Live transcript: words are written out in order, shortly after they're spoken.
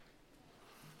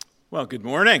Well, good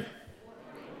morning. It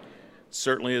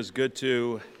certainly is good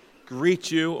to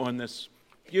greet you on this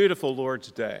beautiful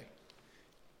Lord's Day.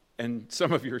 And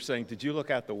some of you are saying, did you look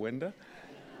out the window?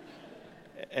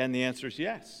 And the answer is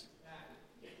yes.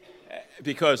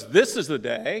 Because this is the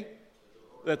day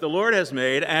that the Lord has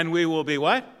made, and we will be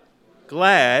what?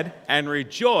 Glad and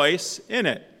rejoice in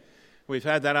it. We've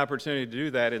had that opportunity to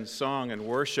do that in song and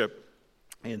worship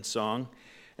in song.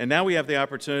 And now we have the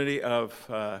opportunity of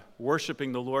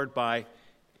worshiping the Lord by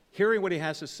hearing what he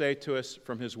has to say to us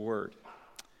from his word.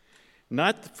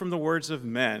 Not from the words of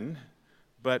men,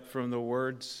 but from the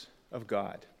words of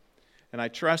God. And I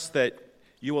trust that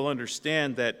you will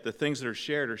understand that the things that are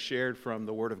shared from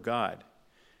the word of God.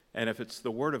 And if it's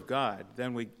the word of God,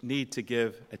 then we need to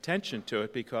give attention to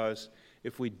it, because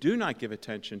if we do not give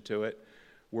attention to it,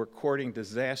 we're courting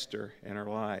disaster in our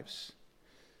lives.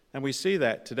 And we see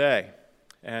that today.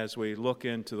 As we look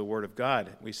into the Word of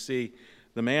God, we see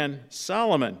the man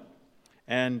Solomon,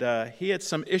 and he had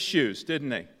some issues,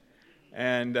 didn't he?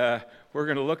 And we're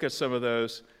going to look at some of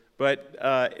those. But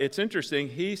it's interesting,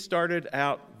 he started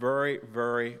out very,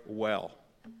 very well,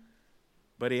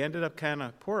 but he ended up kind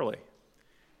of poorly.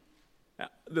 Now,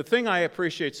 the thing I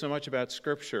appreciate so much about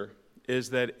Scripture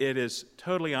is that it is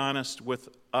totally honest with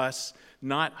us,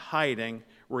 not hiding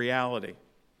reality.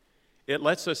 It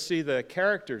lets us see the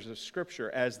characters of Scripture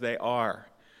as they are,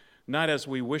 not as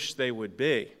we wish they would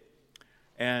be.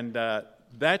 And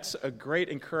that's a great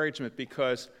encouragement,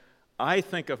 because I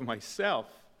think of myself,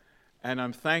 and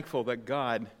I'm thankful that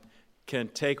God can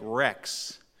take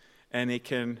wrecks and he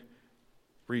can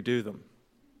redo them.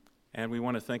 And we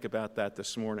want to think about that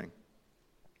this morning.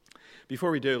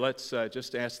 Before we do, let's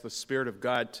just ask the Spirit of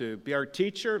God to be our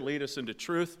teacher, lead us into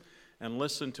truth, and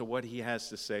listen to what he has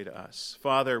to say to us.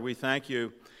 Father, we thank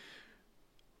you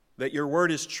that your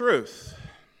word is truth.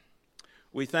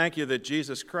 We thank you that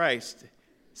Jesus Christ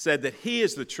said that he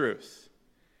is the truth.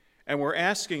 And we're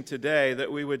asking today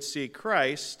that we would see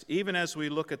Christ, even as we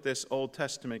look at this Old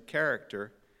Testament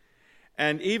character,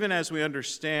 and even as we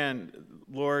understand,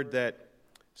 Lord, that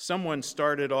someone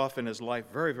started off in his life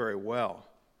very, very well,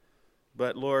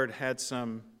 but, Lord, had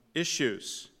some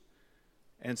issues.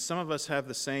 And some of us have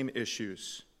the same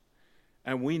issues,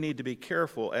 and we need to be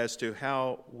careful as to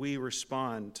how we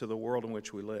respond to the world in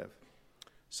which we live.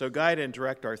 So guide and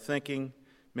direct our thinking.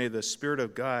 May the Spirit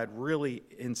of God really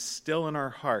instill in our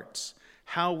hearts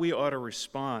how we ought to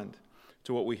respond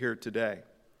to what we hear today.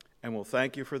 And we'll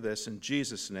thank you for this in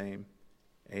Jesus' name.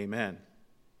 Amen.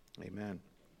 Amen.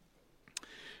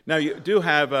 Now, you do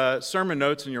have sermon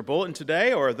notes in your bulletin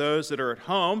today, or those that are at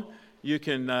home. You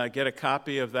can get a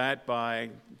copy of that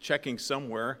by checking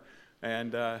somewhere,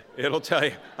 and it'll tell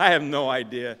you. I have no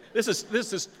idea. This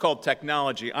is called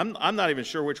technology. I'm not even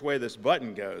sure which way this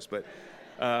button goes, but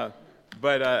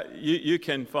you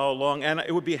can follow along, and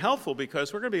it would be helpful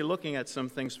because we're going to be looking at some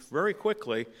things very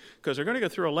quickly, because we're going to go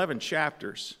through 11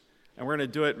 chapters, and we're going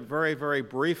to do it very, very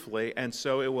briefly, and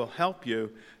so it will help you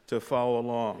to follow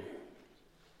along.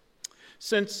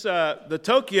 Since the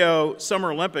Tokyo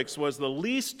Summer Olympics was the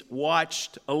least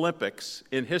watched Olympics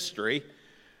in history,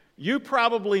 you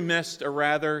probably missed a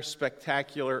rather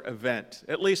spectacular event.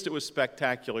 At least it was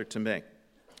spectacular to me.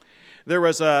 There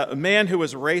was a man who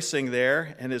was racing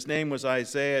there, and his name was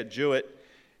Isaiah Jewett.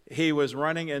 He was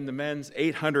running in the men's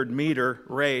 800-meter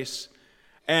race,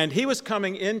 and he was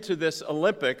coming into this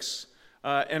Olympics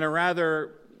in a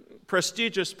rather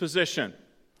prestigious position.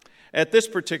 At this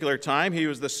particular time, he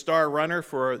was the star runner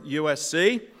for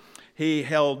USC. He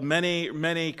held many,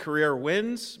 many career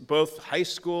wins, both high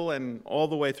school and all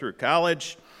the way through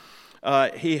college.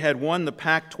 He had won the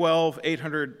Pac-12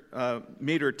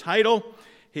 800-meter title.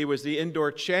 He was the indoor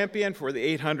champion for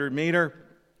the 800-meter.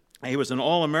 He was an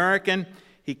All-American.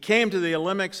 He came to the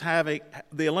Olympics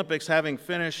having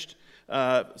finished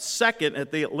second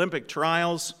at the Olympic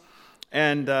trials.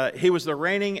 And he was the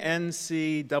reigning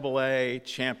NCAA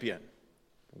champion.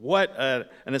 What an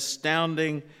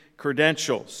astounding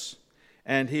credentials.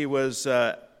 And he was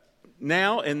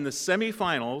now in the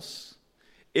semifinals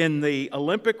in the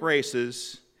Olympic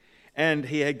races, and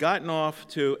he had gotten off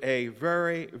to a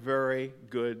very, very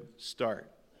good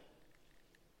start.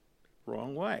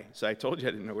 Wrong way. So I told you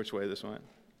I didn't know which way this went.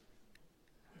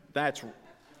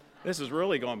 This is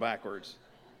really going backwards.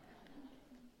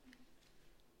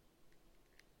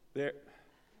 There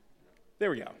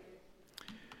we go.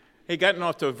 He'd gotten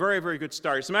off to a very, very good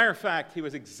start. As a matter of fact, he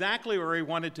was exactly where he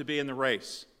wanted to be in the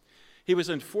race. He was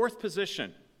in fourth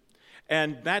position,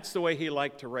 and that's the way he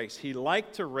liked to race. He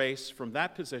liked to race from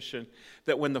that position,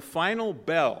 that when the final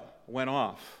bell went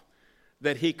off,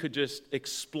 that he could just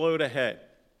explode ahead.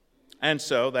 And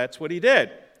so that's what he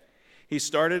did. He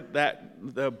started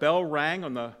the bell rang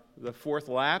on the fourth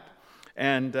lap,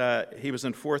 and he was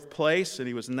in fourth place, and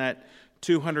he was in that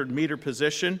 200-meter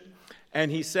position.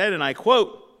 And he said, and I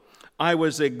quote, "I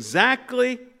was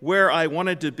exactly where I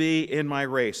wanted to be in my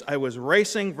race. I was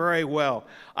racing very well.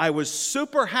 I was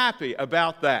super happy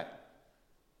about that.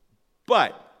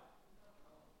 But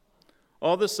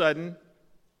all of a sudden,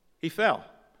 he fell."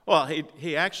 Well,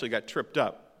 he actually got tripped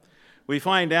up. We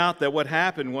find out that what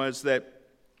happened was that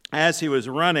as he was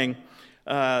running,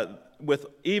 with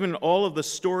even all of the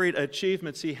storied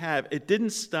achievements he had, it didn't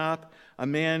stop a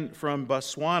man from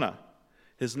Botswana.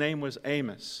 His name was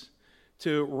Amos,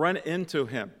 to run into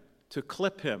him, to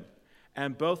clip him,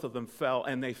 and both of them fell,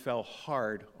 and they fell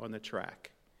hard on the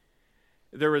track.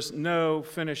 There was no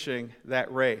finishing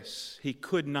that race. He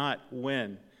could not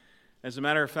win. As a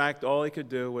matter of fact, all he could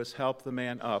do was help the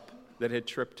man up that had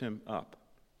tripped him up.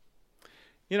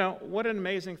 You know, what an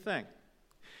amazing thing.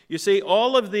 You see,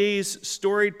 all of these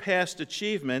storied past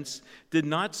achievements did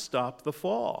not stop the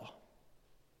fall.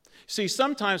 See,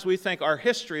 sometimes we think our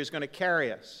history is going to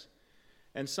carry us.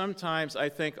 And sometimes I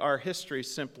think our history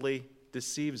simply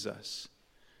deceives us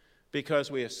because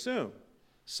we assume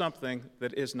something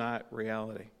that is not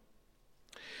reality.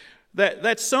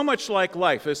 That's so much like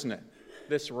life, isn't it?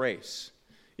 This race.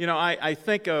 You know, I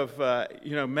think of,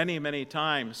 many, many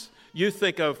times, you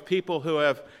think of people who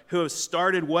have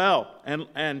started well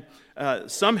and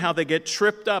somehow they get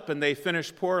tripped up and they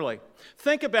finish poorly.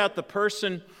 Think about the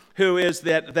person who is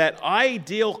that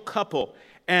ideal couple,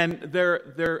 and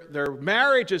their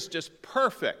marriage is just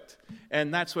perfect,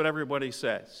 and that's what everybody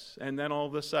says. And then all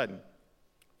of a sudden,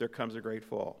 there comes a great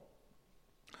fall.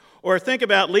 Or think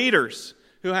about leaders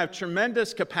who have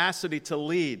tremendous capacity to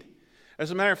lead.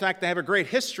 As a matter of fact, they have a great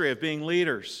history of being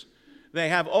leaders. They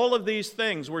have all of these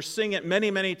things. We're seeing it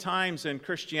many, many times in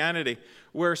Christianity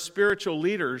where spiritual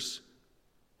leaders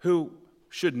who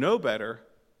should know better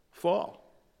fall.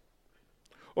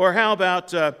 Or how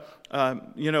about,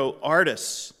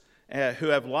 artists who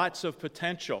have lots of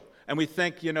potential, and we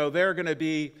think, they're going to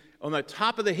be on the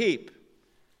top of the heap,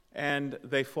 and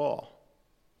they fall.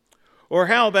 Or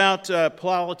how about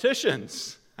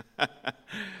politicians?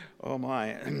 Oh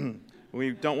my,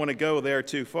 we don't want to go there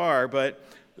too far, but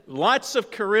lots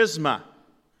of charisma.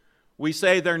 We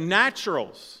say they're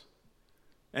naturals,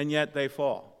 and yet they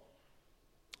fall.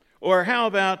 Or how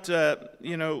about,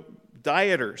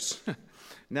 dieters?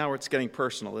 Now it's getting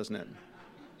personal, isn't it?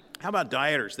 How about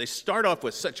dieters? They start off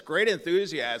with such great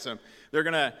enthusiasm. They're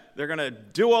gonna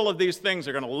do all of these things.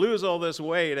 They're gonna lose all this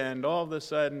weight, and all of a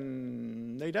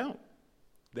sudden they don't.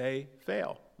 They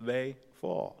fail. They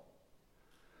fall.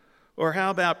 Or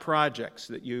how about projects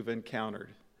that you've encountered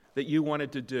that you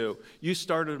wanted to do? You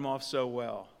started them off so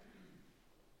well.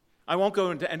 I won't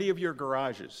go into any of your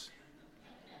garages,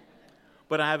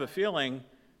 but I have a feeling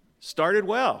started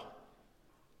well,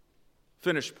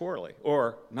 finished poorly,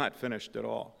 or not finished at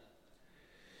all.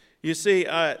 You see,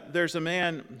 there's a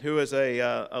man who is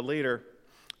a leader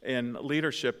in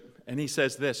leadership, and he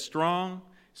says this: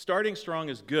 starting strong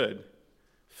is good,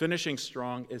 finishing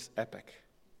strong is epic.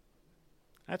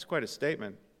 That's quite a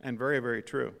statement, and very, very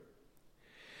true.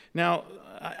 Now,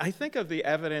 I think of the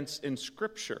evidence in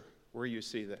Scripture where you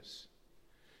see this.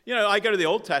 I go to the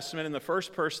Old Testament, and the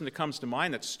first person that comes to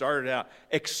mind that started out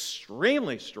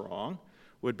extremely strong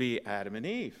would be Adam and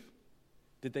Eve.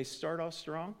 Did they start off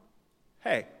strong?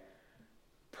 Hey,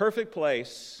 perfect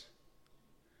place,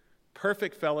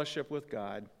 perfect fellowship with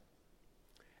God,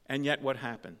 and yet what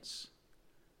happens?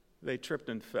 They tripped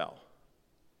and fell.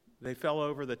 They fell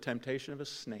over the temptation of a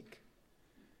snake.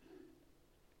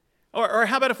 Or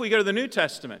how about if we go to the New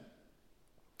Testament?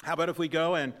 How about if we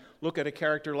go and look at a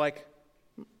character like,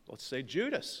 let's say,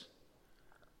 Judas?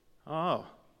 Oh,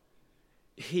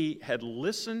 he had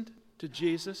listened to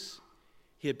Jesus.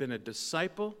 He had been a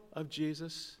disciple of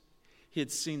Jesus. He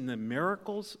had seen the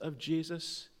miracles of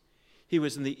Jesus. He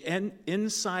was in the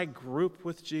inside group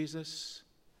with Jesus.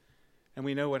 And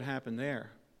we know what happened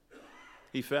there.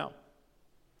 He fell.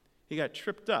 He got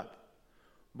tripped up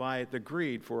by the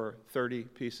greed for 30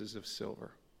 pieces of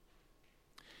silver.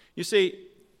 You see,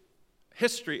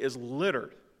 history is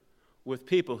littered with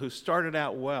people who started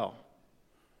out well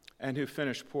and who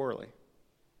finished poorly.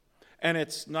 And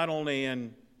it's not only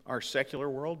in our secular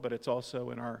world, but it's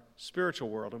also in our spiritual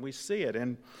world. And we see it,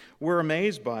 and we're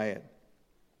amazed by it.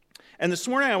 And this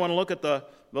morning I want to look at the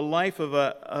life of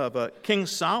a King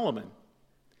Solomon.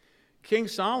 King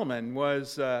Solomon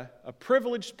was a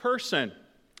privileged person.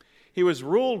 He was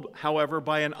ruled, however,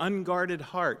 by an unguarded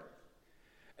heart.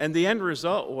 And the end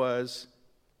result was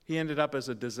he ended up as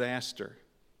a disaster.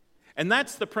 And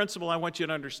that's the principle I want you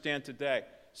to understand today.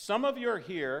 Some of you are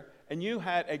here and you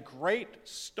had a great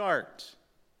start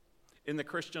in the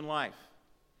Christian life.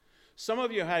 Some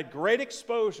of you had great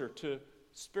exposure to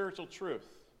spiritual truth.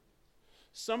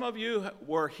 Some of you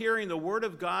were hearing the Word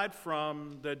of God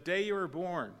from the day you were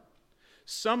born.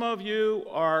 Some of you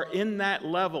are in that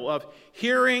level of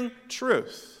hearing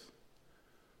truth.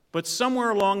 But somewhere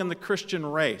along in the Christian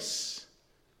race,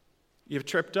 you've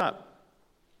tripped up.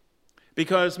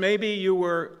 Because maybe you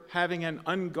were having an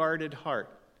unguarded heart.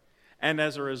 And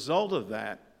as a result of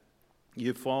that,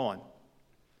 you've fallen.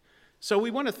 So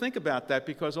we want to think about that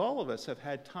because all of us have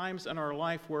had times in our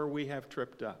life where we have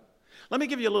tripped up. Let me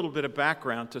give you a little bit of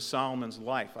background to Solomon's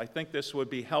life. I think this would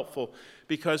be helpful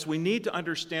because we need to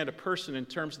understand a person in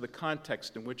terms of the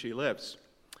context in which he lives.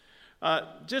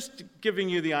 Just giving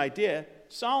you the idea,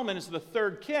 Solomon is the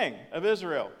third king of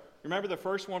Israel. Remember, the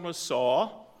first one was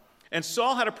Saul. And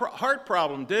Saul had a heart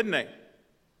problem, didn't he?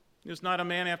 He was not a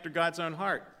man after God's own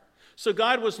heart. So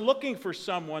God was looking for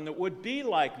someone that would be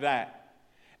like that.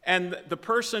 And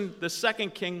the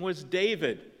second king was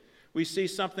David. We see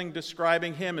something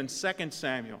describing him in 2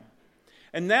 Samuel.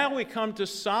 And now we come to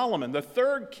Solomon, the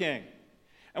third king.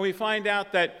 And we find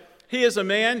out that he is a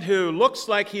man who looks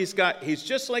like he's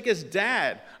just like his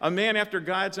dad, a man after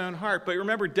God's own heart. But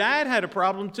remember, Dad had a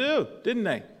problem too, didn't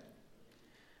they?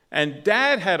 And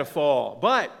Dad had a fall.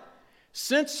 But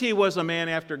since he was a man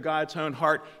after God's own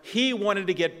heart, he wanted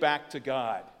to get back to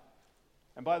God.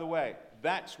 And by the way,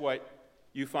 that's what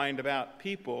you find about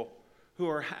people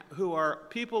who are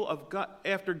people of God,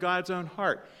 after God's own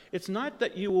heart. It's not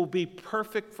that you will be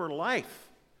perfect for life,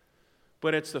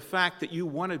 but it's the fact that you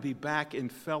want to be back in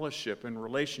fellowship and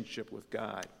relationship with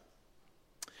God.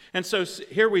 And so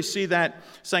here we see that,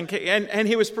 and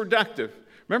he was productive.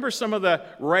 Remember some of the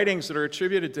writings that are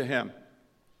attributed to him.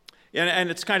 And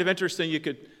it's kind of interesting. You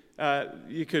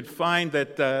could find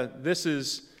that this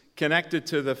is connected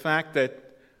to the fact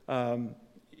that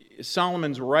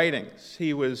Solomon's writings.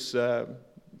 He was,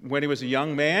 when he was a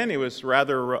young man, he was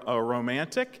rather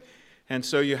romantic. And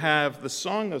so you have the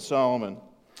Song of Solomon.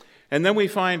 And then we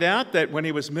find out that when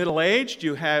he was middle-aged,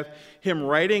 you have him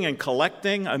writing and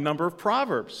collecting a number of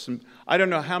proverbs. And I don't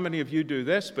know how many of you do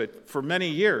this, but for many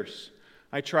years,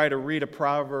 I try to read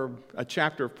a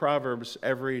chapter of Proverbs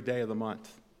every day of the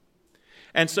month.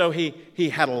 And so he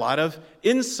had a lot of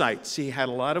insights. He had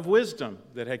a lot of wisdom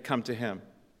that had come to him.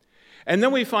 And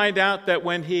then we find out that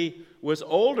when he was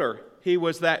older, he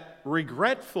was that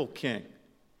regretful king.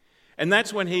 And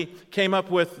that's when he came up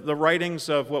with the writings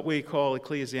of what we call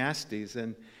Ecclesiastes.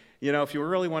 And, you know, if you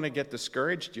really want to get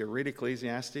discouraged, you read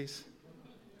Ecclesiastes.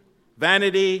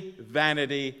 Vanity,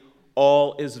 vanity,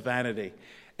 all is vanity.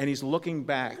 And he's looking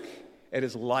back at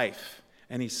his life,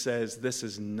 and he says, this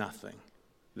is nothing.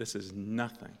 This is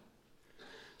nothing.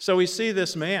 So we see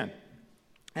this man.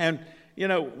 And, you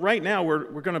know, right now we're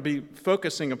going to be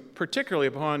focusing particularly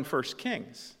upon 1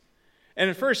 Kings. And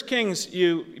in 1 Kings,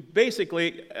 you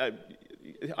basically,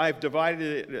 I've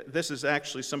divided it, this is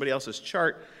actually somebody else's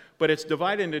chart, but it's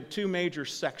divided into two major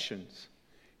sections.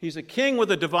 He's a king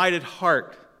with a divided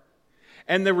heart.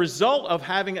 And the result of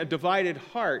having a divided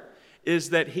heart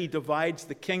is that he divides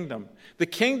the kingdom. The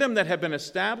kingdom that had been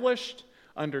established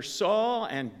under Saul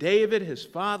and David, his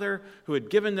father, who had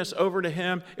given this over to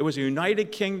him. It was a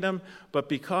united kingdom, but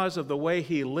because of the way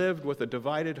he lived with a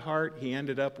divided heart, he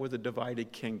ended up with a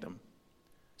divided kingdom.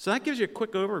 So that gives you a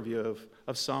quick overview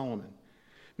of Solomon.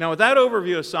 Now, with that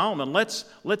overview of Solomon,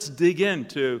 let's dig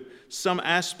into some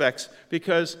aspects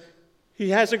because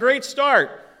he has a great start.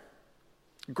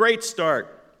 Great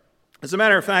start. As a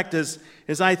matter of fact, as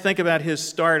I think about his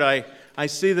start, I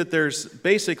see that there's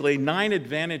basically 9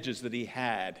 advantages that he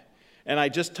had. And I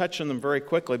just touch on them very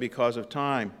quickly because of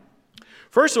time.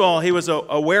 First of all, he was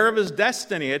aware of his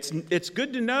destiny. It's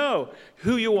good to know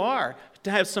who you are, to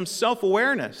have some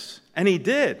self-awareness. And he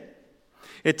did.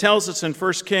 It tells us in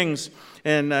 1 Kings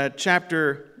in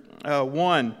chapter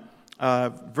 1,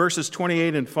 verses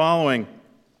 28 and following,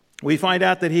 we find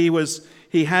out that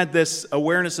he had this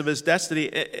awareness of his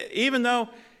destiny, even though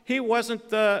he wasn't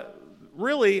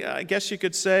really, I guess you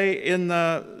could say, in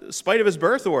the spite of his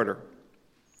birth order.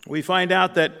 We find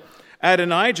out that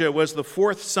Adonijah was the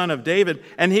 4th son of David,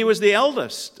 and he was the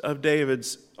eldest of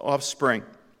David's offspring.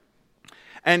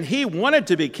 And he wanted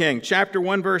to be king. Chapter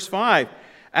 1, verse 5,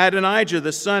 Adonijah,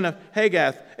 the son of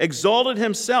Haggith, exalted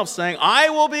himself, saying, I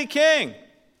will be king.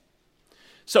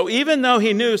 So even though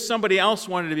he knew somebody else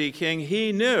wanted to be king,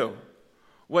 he knew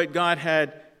what God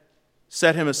had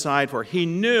set him aside for. He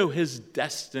knew his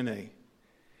destiny.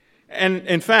 And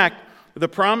in fact, the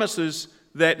promises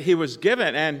that he was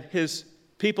given and his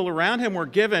people around him were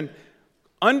given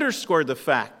underscored the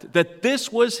fact that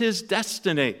this was his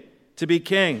destiny to be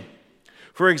king.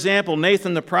 For example,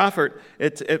 Nathan the prophet,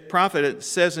 it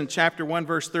says in chapter 1,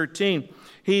 verse 13,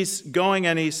 he's going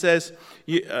and he says,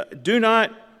 "Do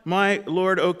not, my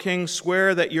lord, O king,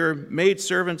 swear that your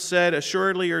maidservant said,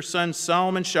 assuredly your son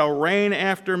Solomon shall reign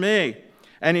after me,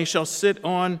 and he shall sit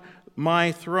on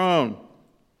my throne.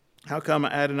 How come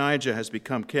Adonijah has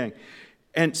become king?"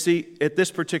 And see, at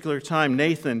this particular time,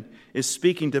 Nathan is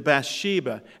speaking to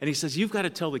Bathsheba, and he says, "You've got to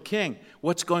tell the king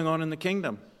what's going on in the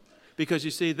kingdom." Because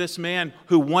you see, this man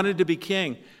who wanted to be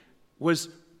king was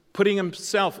putting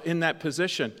himself in that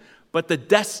position. But the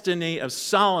destiny of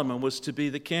Solomon was to be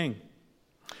the king.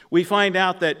 We find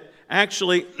out that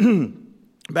actually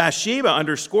Bathsheba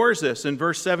underscores this in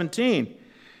verse 17.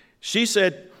 She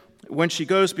said, when she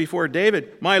goes before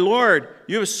David, "My Lord,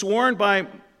 you have sworn by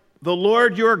the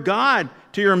Lord your God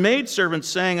to your maidservant,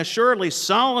 saying, assuredly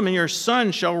Solomon your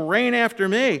son shall reign after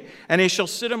me, and he shall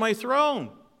sit on my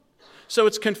throne." So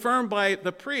it's confirmed by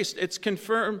the priest. It's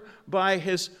confirmed by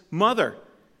his mother.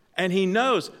 And he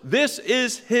knows this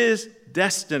is his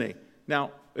destiny.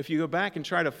 Now, if you go back and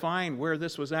try to find where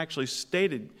this was actually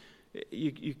stated,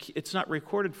 it's not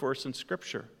recorded for us in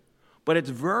Scripture. But it's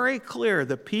very clear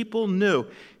the people knew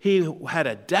he had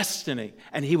a destiny,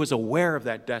 and he was aware of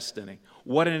that destiny.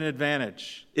 What an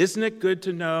advantage. Isn't it good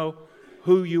to know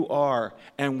who you are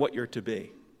and what you're to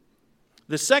be?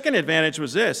 The second advantage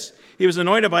was this. He was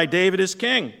anointed by David as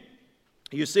king.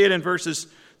 You see it in verses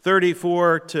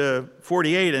 34 to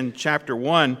 48 in chapter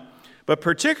 1. But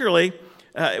particularly,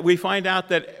 we find out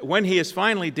that when he is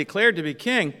finally declared to be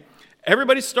king,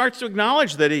 everybody starts to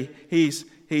acknowledge that he's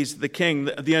the king,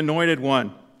 the anointed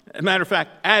one. As a matter of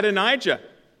fact, Adonijah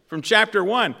from chapter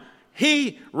 1,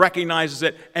 he recognizes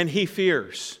it and he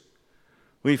fears.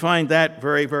 We find that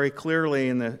very, very clearly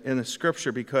in the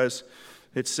Scripture, because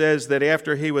it says that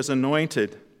after he was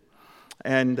anointed,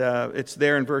 and it's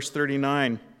there in verse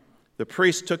 39, the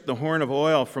priest took the horn of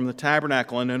oil from the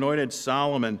tabernacle and anointed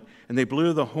Solomon, and they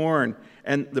blew the horn,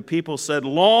 and the people said,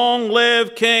 "Long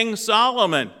live King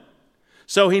Solomon."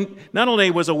 So he not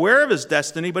only was aware of his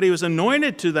destiny, but he was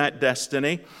anointed to that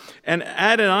destiny. And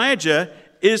Adonijah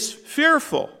is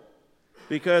fearful,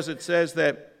 because it says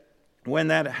that when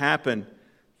that happened,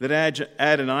 that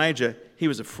Adonijah, he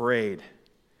was afraid.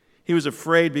 He was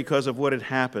afraid because of what had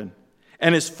happened.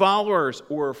 And his followers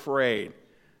were afraid.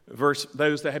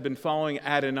 Those that had been following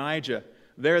Adonijah,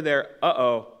 they're there,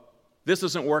 this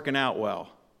isn't working out well.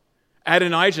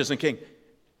 Adonijah isn't king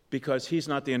because he's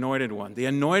not the anointed one. The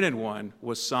anointed one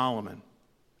was Solomon.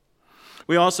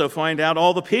 We also find out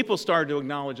all the people started to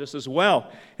acknowledge this as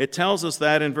well. It tells us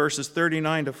that in verses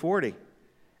 39 to 40.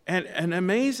 And an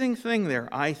amazing thing there,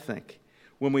 I think,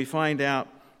 when we find out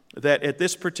that at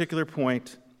this particular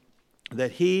point,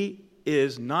 that he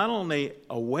is not only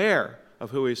aware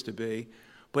of who he's to be,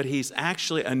 but he's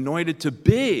actually anointed to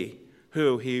be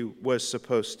who he was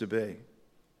supposed to be.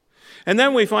 And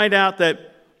then we find out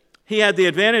that he had the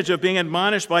advantage of being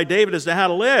admonished by David as to how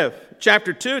to live.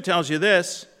 Chapter 2 tells you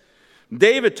this.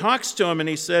 David talks to him and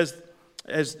he says,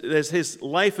 as his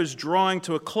life is drawing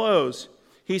to a close,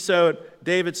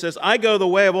 David says, "I go the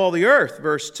way of all the earth,"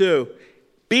 verse 2.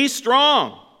 "Be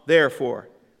strong, therefore.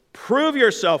 Prove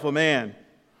yourself a man,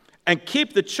 and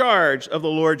keep the charge of the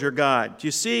Lord your God." Do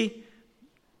you see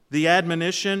the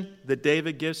admonition that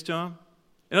David gives to him?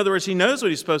 In other words, he knows what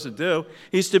he's supposed to do.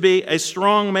 He's to be a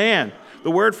strong man.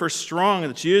 The word for strong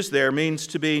that's used there means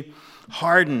to be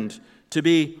hardened, to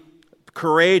be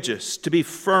courageous, to be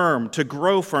firm, to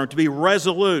grow firm, to be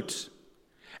resolute.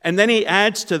 And then he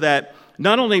adds to that,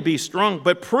 not only be strong,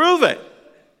 but prove it.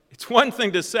 It's one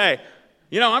thing to say,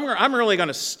 I'm really going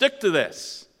to stick to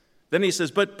this. Then he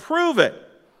says, but prove it.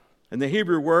 And the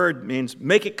Hebrew word means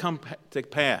make it come to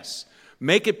pass.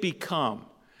 Make it become.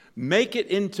 Make it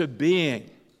into being.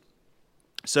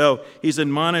 So he's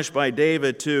admonished by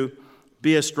David to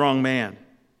be a strong man.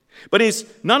 But he's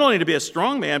not only to be a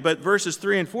strong man, but verses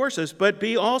 3 and 4 says, but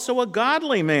be also a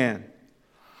godly man.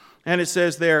 And it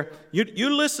says there,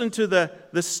 you listen to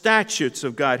the statutes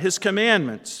of God, his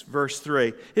commandments, verse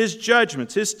 3, his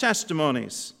judgments, his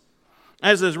testimonies,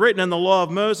 as is written in the law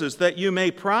of Moses, that you may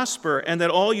prosper, and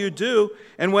that all you do,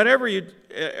 and wherever you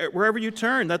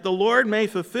turn, that the Lord may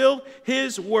fulfill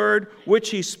his word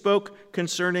which he spoke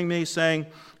concerning me, saying,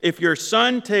 if your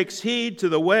son takes heed to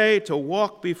the way to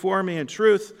walk before me in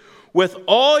truth, with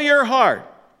all your heart,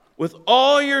 with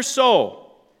all your soul,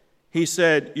 he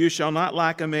said, you shall not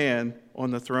lack a man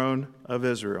on the throne of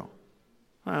Israel.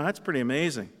 Wow, that's pretty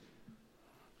amazing.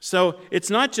 So it's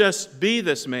not just be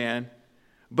this man,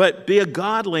 but be a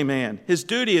godly man. His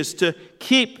duty is to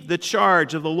keep the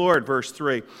charge of the Lord, verse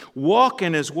 3. Walk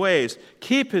in his ways,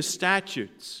 keep his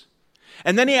statutes.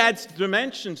 And then he adds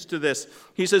dimensions to this.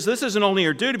 He says this isn't only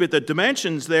your duty, but the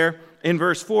dimensions there in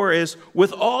verse 4 is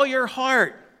with all your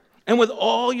heart and with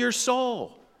all your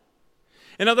soul.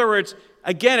 In other words,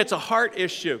 again, it's a heart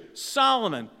issue.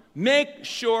 Solomon, make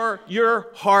sure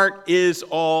your heart is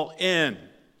all in.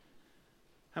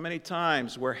 How many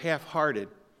times we're half-hearted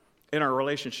in our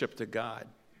relationship to God?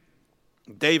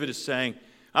 David is saying,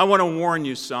 I want to warn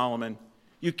you, Solomon,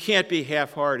 you can't be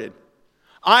half-hearted.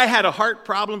 I had a heart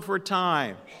problem for a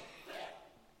time,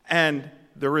 and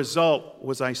the result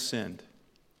was I sinned.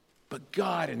 But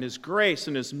God, in his grace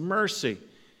and his mercy,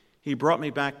 he brought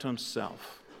me back to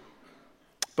himself.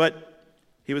 But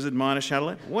he was admonished how to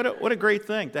live. What a great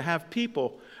thing to have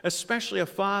people, especially a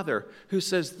father, who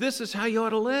says, this is how you ought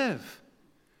to live,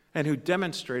 and who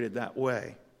demonstrated that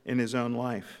way in his own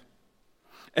life.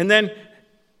 And then,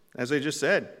 as I just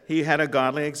said, he had a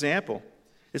godly example.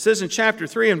 It says in chapter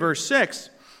 3 and verse 6,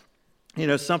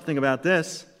 something about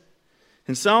this.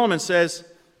 And Solomon says,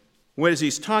 as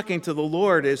he's talking to the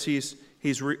Lord, as he's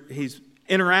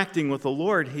interacting with the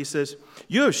Lord, he says,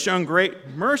 you have shown great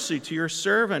mercy to your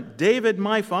servant David,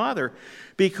 my father,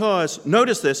 because,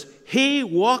 notice this, he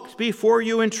walked before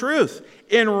you in truth,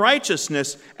 in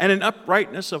righteousness, and in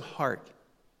uprightness of heart.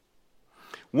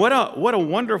 What a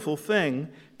wonderful thing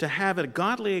to have a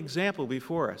godly example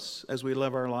before us as we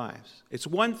live our lives. It's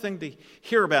one thing to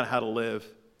hear about how to live.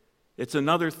 It's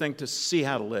another thing to see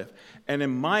how to live. And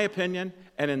in my opinion,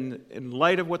 and in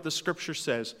light of what the Scripture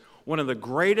says, one of the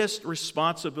greatest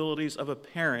responsibilities of a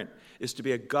parent is to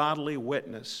be a godly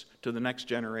witness to the next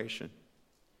generation.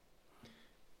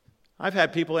 I've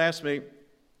had people ask me,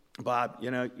 Bob,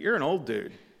 you're an old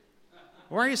dude.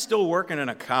 Why are you still working in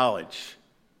a college?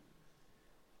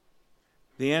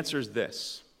 The answer is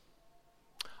this.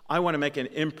 I want to make an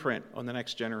imprint on the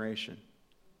next generation.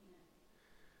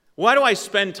 Why do I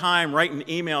spend time writing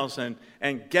emails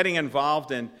and getting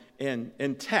involved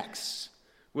in texts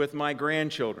with my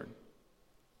grandchildren?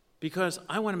 Because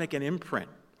I want to make an imprint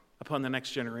upon the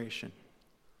next generation.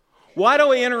 Why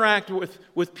do I interact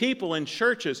with people in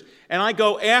churches and I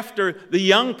go after the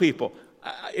young people?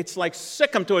 It's like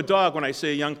sick 'em to a dog when I see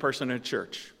a young person in a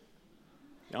church.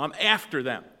 I'm after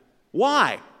them.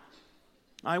 Why?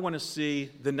 I want to see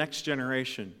the next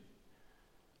generation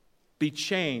be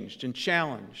changed and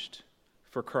challenged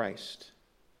for Christ.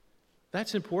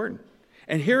 That's important.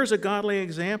 And here's a godly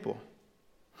example.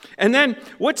 And then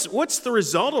what's the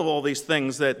result of all these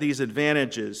things, these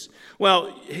advantages?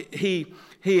 Well, he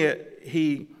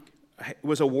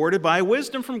was awarded by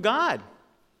wisdom from God.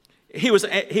 He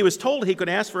was told he could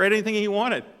ask for anything he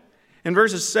wanted. In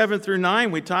verses 7 through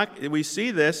 9, we see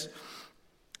this.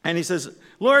 And he says,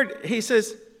 Lord,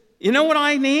 you know what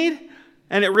I need?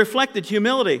 And it reflected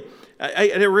humility.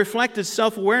 It reflected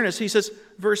self-awareness. He says,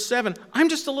 verse 7, I'm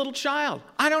just a little child.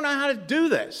 I don't know how to do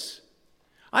this.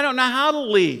 I don't know how to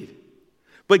lead.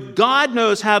 But God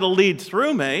knows how to lead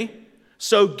through me,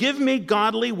 so give me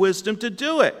godly wisdom to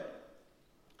do it.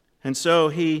 And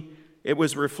so it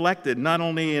was reflected not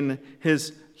only in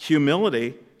his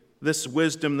humility, this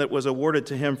wisdom that was awarded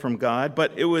to him from God,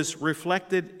 but it was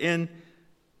reflected in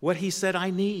what he said,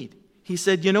 I need. He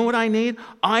said, you know what I need?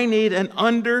 I need an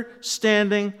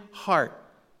understanding heart.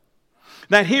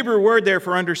 That Hebrew word there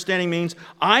for understanding means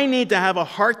I need to have a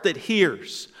heart that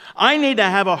hears. I need to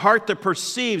have a heart that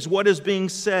perceives what is being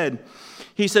said.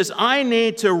 He says, I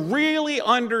need to really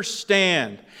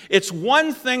understand. It's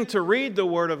one thing to read the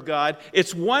Word of God.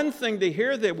 It's one thing to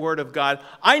hear the Word of God.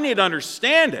 I need to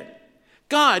understand it.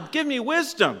 God, give me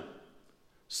wisdom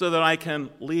so that I can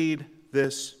lead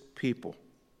this people.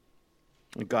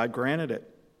 And God granted it.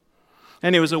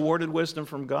 And he was awarded wisdom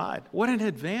from God. What an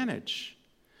advantage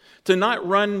to not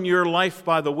run your life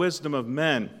by the wisdom of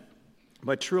men,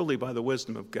 but truly by the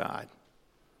wisdom of God.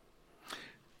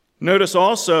 Notice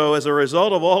also, as a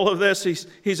result of all of this,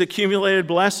 he's accumulated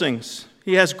blessings.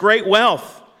 He has great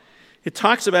wealth. It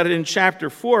talks about it in chapter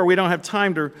 4. We don't have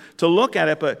time to look at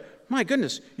it, but my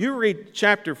goodness, you read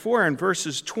chapter 4 and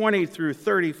verses 20 through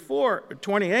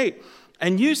 28,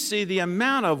 and you see the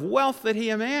amount of wealth that he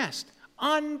amassed.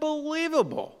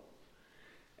 Unbelievable.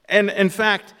 And in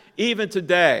fact, even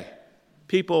today,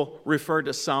 people refer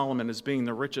to Solomon as being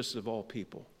the richest of all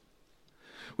people.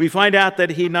 We find out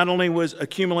that he not only was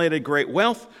accumulated great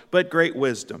wealth, but great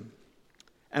wisdom.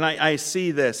 And I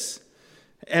see this.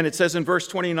 And it says in verse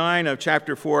 29 of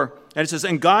chapter 4, and it says,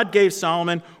 and God gave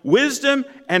Solomon wisdom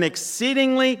and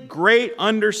exceedingly great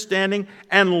understanding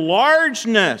and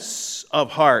largeness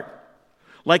of heart,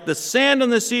 like the sand on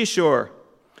the seashore.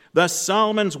 Thus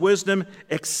Solomon's wisdom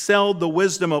excelled the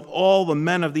wisdom of all the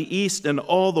men of the East and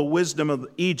all the wisdom of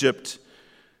Egypt.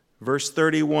 Verse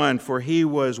 31, for he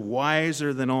was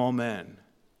wiser than all men.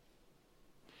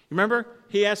 Remember,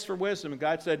 he asked for wisdom, and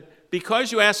God said,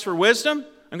 because you asked for wisdom,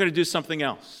 I'm going to do something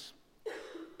else.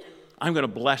 I'm going to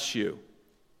bless you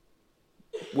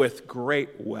with great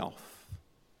wealth.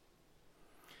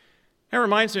 That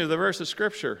reminds me of the verse of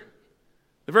Scripture.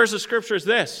 The verse of Scripture is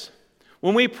this.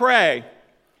 When we pray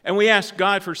and we ask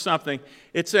God for something,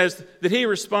 it says that he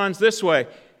responds this way.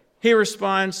 He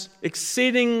responds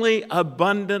exceedingly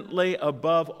abundantly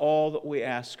above all that we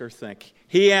ask or think.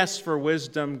 He asked for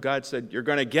wisdom. God said, you're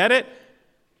going to get it,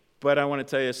 but I want to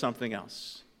tell you something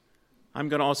else. I'm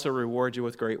going to also reward you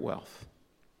with great wealth.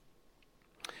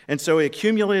 And so he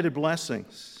accumulated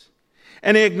blessings.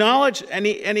 And he acknowledged, and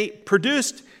he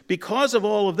produced, because of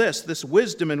all of this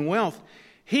wisdom and wealth,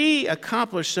 he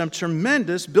accomplished some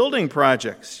tremendous building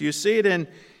projects. You see it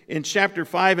in chapter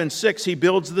 5 and 6. He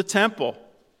builds the temple.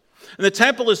 And the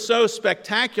temple is so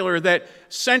spectacular that a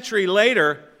century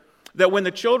later, that when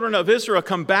the children of Israel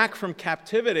come back from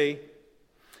captivity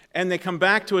and they come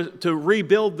back to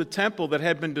rebuild the temple that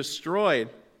had been destroyed,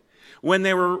 when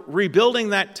they were rebuilding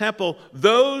that temple,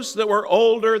 those that were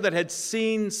older that had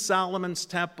seen Solomon's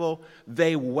temple,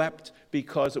 they wept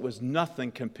because it was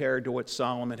nothing compared to what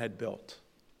Solomon had built.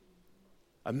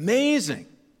 Amazing.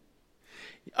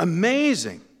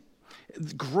 Amazing.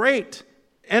 Great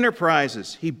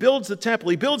enterprises. He builds the temple.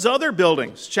 He builds other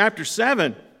buildings. Chapter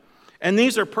 7. And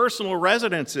these are personal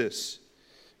residences.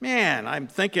 Man, I'm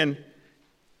thinking,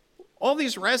 all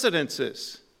these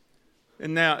residences.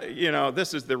 And now,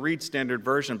 this is the Reed Standard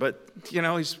Version, but,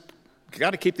 he's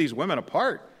got to keep these women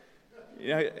apart.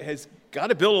 Has got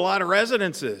to build a lot of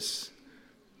residences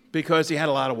because he had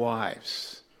a lot of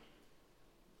wives.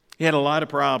 He had a lot of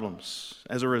problems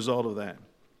as a result of that.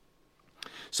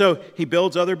 So he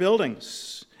builds other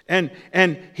buildings. And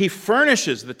he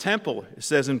furnishes the temple, it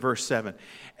says in verse 7.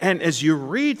 And as you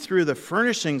read through the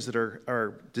furnishings that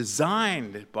are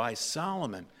designed by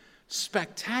Solomon,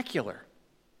 spectacular.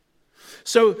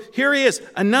 So here he is,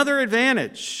 another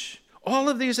advantage. All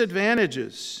of these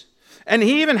advantages. And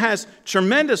he even has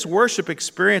tremendous worship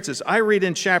experiences. I read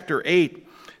in chapter 8,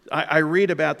 I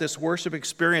read about this worship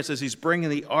experience as he's bringing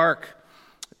the ark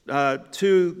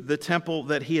to the temple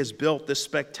that he has built, this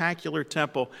spectacular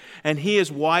temple. And he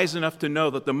is wise enough to know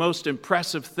that the most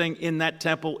impressive thing in that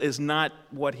temple is not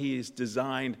what he's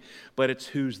designed, but it's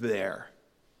who's there.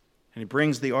 And he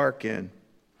brings the ark in.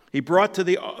 He brought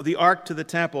the ark to the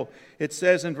temple. It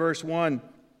says in verse 1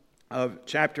 of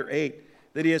chapter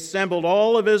 8 that he assembled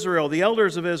all of Israel, the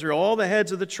elders of Israel, all the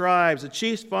heads of the tribes, the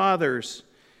chief fathers.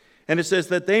 And it says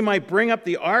that they might bring up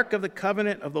the ark of the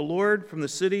covenant of the Lord from the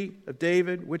city of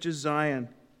David, which is Zion.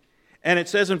 And it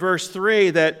says in verse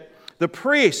 3 that the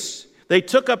priests, they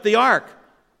took up the ark.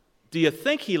 Do you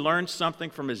think he learned something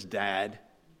from his dad?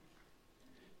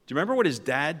 Do you remember what his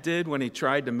dad did when he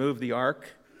tried to move the ark?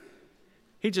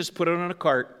 He just put it on a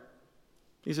cart.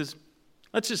 He says,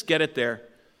 let's just get it there.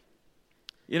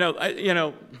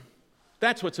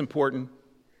 That's what's important,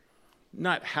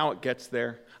 not how it gets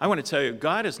there. I want to tell you,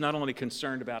 God is not only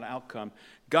concerned about outcome,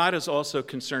 God is also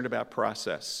concerned about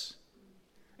process.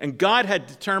 And God had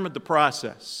determined the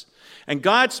process. And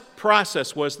God's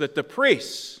process was that the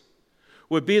priests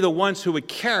would be the ones who would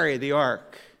carry the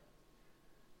ark.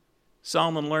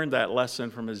 Solomon learned that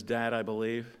lesson from his dad, I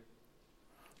believe.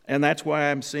 And that's why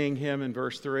I'm seeing him in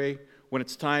verse 3. When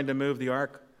it's time to move the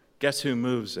ark, guess who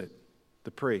moves it?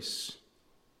 The priests.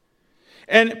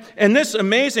 And this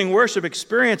amazing worship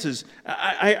experiences,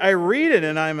 I read it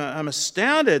and I'm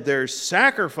astounded. There's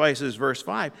sacrifices, verse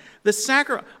 5.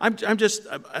 I'm just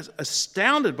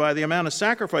astounded by the amount of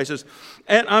sacrifices.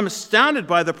 And I'm astounded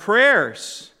by the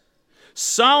prayers.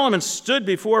 Solomon stood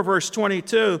before, verse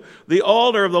 22, the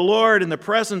altar of the Lord in the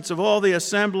presence of all the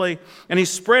assembly, and he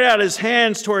spread out his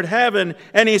hands toward heaven,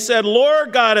 and he said,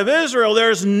 Lord God of Israel, there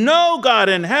is no God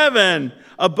in heaven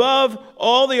above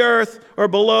all the earth or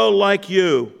below like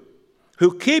you,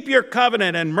 who keep your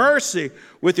covenant and mercy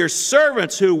with your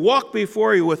servants who walk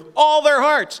before you with all their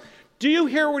hearts. Do you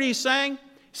hear what he's saying?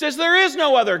 He says, there is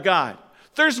no other God.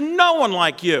 There's no one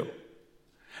like you.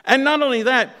 And not only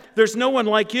that, there's no one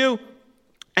like you.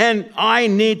 And I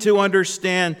need to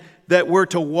understand that we're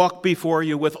to walk before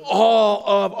you with all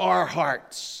of our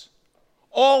hearts.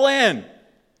 All in.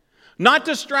 Not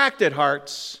distracted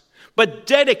hearts, but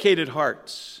dedicated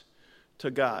hearts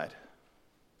to God.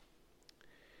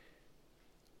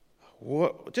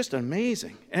 Just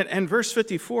amazing. And verse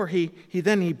 54, he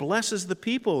blesses the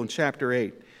people in chapter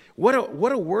 8.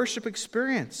 What a worship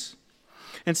experience.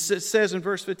 And it says in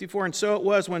verse 54, and so it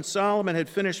was when Solomon had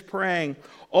finished praying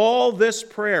all this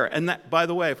prayer. And that, by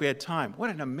the way, if we had time, what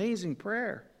an amazing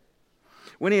prayer.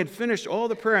 When he had finished all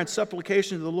the prayer and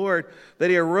supplication to the Lord, that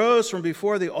he arose from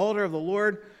before the altar of the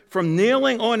Lord, from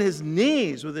kneeling on his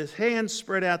knees with his hands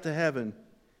spread out to heaven.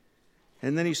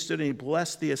 And then he stood and he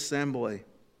blessed the assembly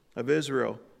of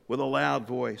Israel with a loud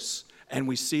voice. And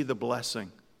we see the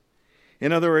blessing.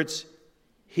 In other words,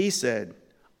 he said,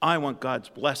 I want God's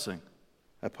blessing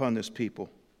upon this people.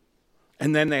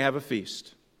 And then they have a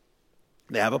feast.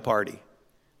 They have a party.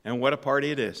 And what a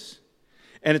party it is.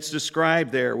 And it's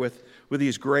described there with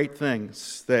these great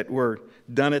things that were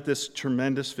done at this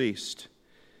tremendous feast.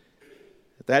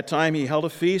 At that time he held a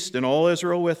feast, and all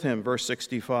Israel with him, verse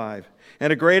 65.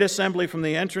 And a great assembly from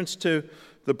the entrance to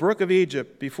the brook of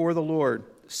Egypt before the Lord.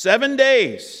 7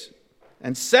 days,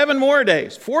 and 7 more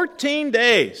days, 14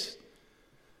 days.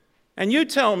 And you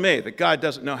tell me that God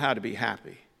doesn't know how to be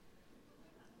happy.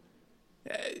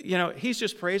 You know, he's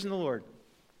just praising the Lord.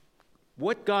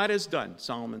 What God has done,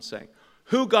 Solomon's saying.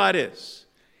 Who God is.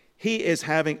 He is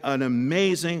having an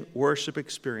amazing worship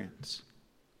experience.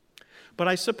 But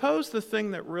I suppose the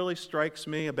thing that really strikes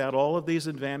me about all of these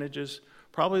advantages,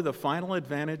 probably the final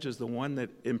advantage is the one that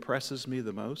impresses me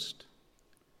the most.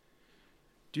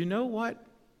 Do you know what?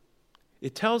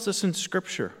 It tells us in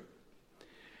Scripture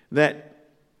that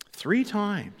 3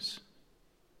 times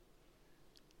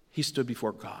he stood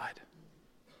before God.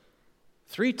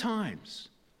 3 times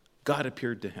God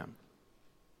appeared to him.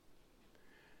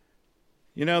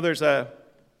 You know, there's a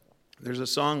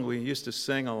song we used to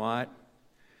sing a lot,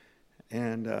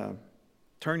 and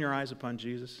Turn Your Eyes Upon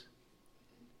Jesus. Do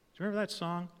you remember that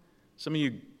song? Some of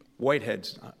you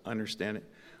whiteheads understand it.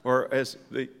 Or as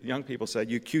the young people said,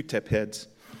 you Q-tip heads.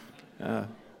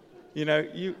 You know,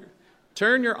 you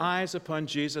turn your eyes upon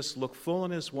Jesus, look full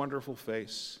in his wonderful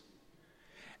face,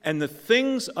 and the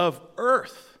things of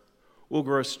earth will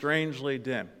grow strangely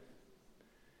dim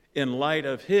in light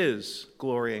of his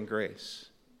glory and grace.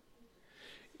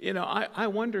 You know, I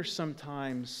wonder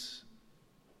sometimes,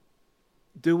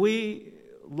 do we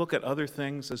look at other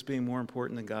things as being more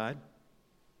important than God?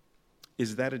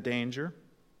 Is that a danger?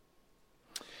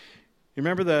 You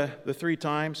remember the 3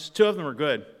 times? 2 of them are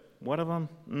good. One of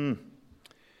them,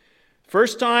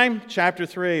 First time, chapter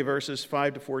 3, verses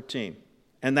 5 to 14.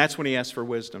 And that's when he asked for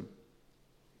wisdom.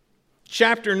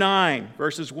 Chapter 9,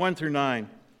 verses 1 through 9.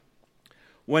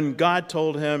 When God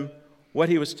told him what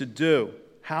he was to do,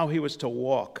 how he was to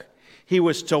walk. He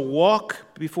was to walk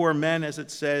before men, as it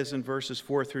says in verses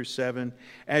 4 through 7,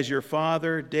 as your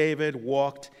father David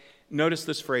walked, notice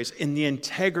this phrase, in the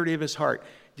integrity of his heart.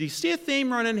 Do you see a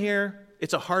theme running here?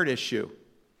 It's a heart issue.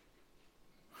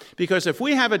 Because if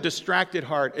we have a distracted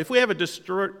heart, if we have a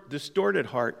distorted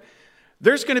heart,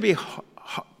 there's going to be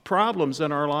problems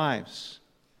in our lives.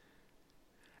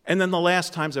 And then the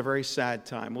last time's a very sad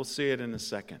time. We'll see it in a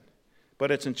second.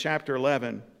 But it's in chapter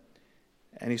 11.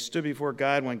 And he stood before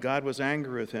God when God was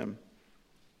angry with him.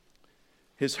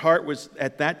 His heart was,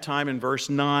 at that time in verse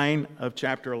 9 of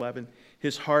chapter 11,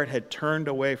 his heart had turned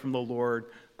away from the Lord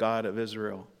God of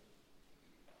Israel.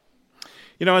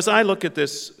 You know, as I look at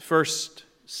this first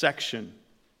section,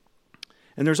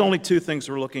 and there's only 2 things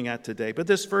we're looking at today, but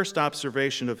this first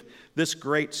observation of this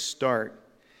great start,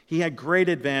 he had great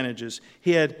advantages.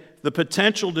 He had the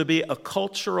potential to be a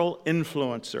cultural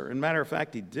influencer. As a matter of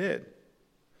fact, he did.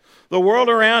 The world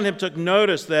around him took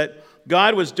notice that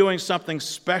God was doing something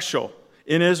special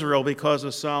in Israel because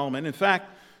of Solomon. In fact,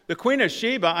 the Queen of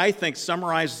Sheba, I think,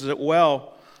 summarizes it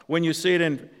well when you see it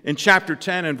in chapter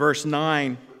 10 and verse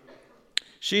 9.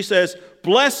 She says,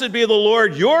 "Blessed be the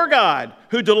Lord your God,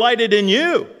 who delighted in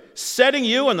you, setting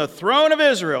you on the throne of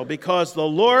Israel, because the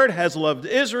Lord has loved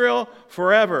Israel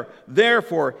forever.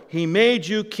 Therefore, he made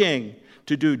you king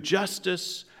to do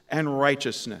justice and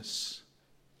righteousness."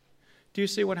 Do you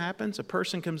see what happens? A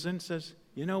person comes in and says,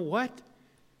 you know what?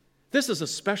 This is a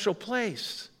special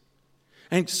place.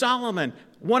 And Solomon,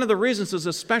 one of the reasons it's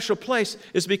a special place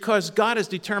is because God has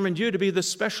determined you to be the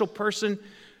special person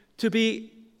to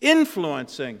be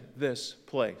influencing this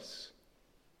place.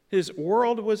 His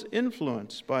world was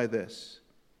influenced by this.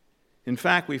 In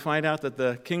fact, we find out that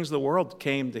the kings of the world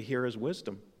came to hear his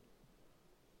wisdom.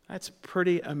 That's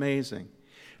pretty amazing.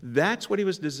 That's what he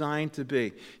was designed to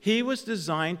be. He was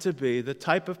designed to be the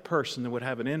type of person that would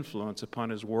have an influence upon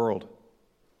his world.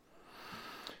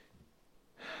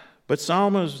 But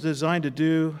Solomon was designed to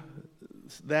do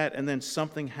that, and then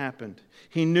something happened.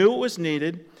 He knew it was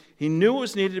needed. He knew it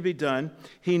was needed to be done.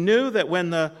 He knew that when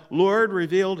the Lord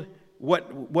revealed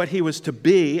what he was to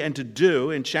be and to do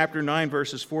in chapter 9,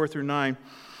 verses 4 through 9,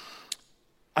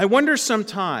 I wonder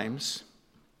sometimes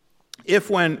if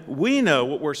when we know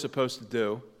what we're supposed to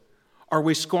do, are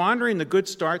we squandering the good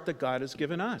start that God has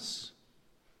given us?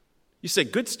 You say,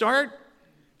 good start?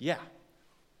 Yeah,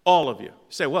 all of you. You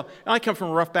say, well, I come from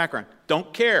a rough background.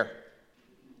 Don't care.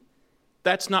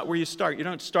 That's not where you start. You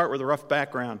don't start with a rough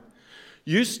background.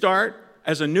 You start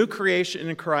as a new creation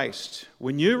in Christ.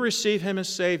 When you receive him as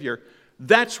Savior,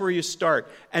 that's where you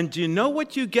start. And do you know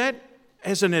what you get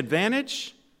as an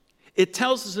advantage? It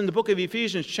tells us in the book of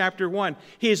Ephesians chapter 1,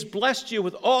 he has blessed you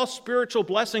with all spiritual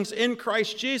blessings in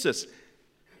Christ Jesus.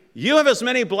 You have as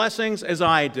many blessings as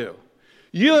I do.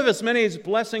 You have as many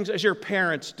blessings as your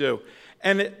parents do.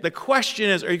 And the question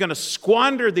is, are you going to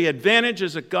squander the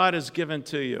advantages that God has given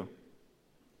to you?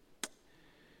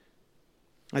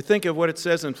 I think of what it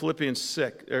says in Philippians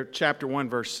 6, or chapter 1,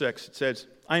 verse 6. It says,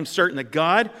 I am certain that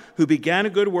God, who began a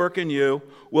good work in you,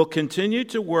 will continue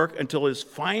to work until it is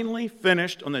finally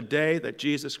finished on the day that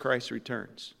Jesus Christ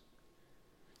returns.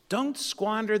 Don't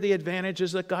squander the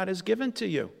advantages that God has given to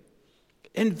you.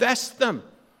 Invest them.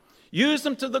 Use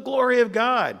them to the glory of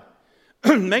God.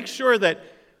 Make sure that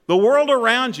the world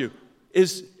around you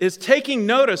is taking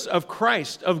notice of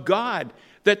Christ, of God,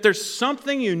 that there's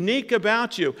something unique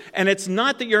about you. And it's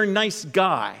not that you're a nice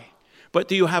guy, but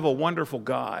do you have a wonderful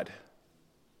God?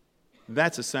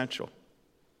 That's essential.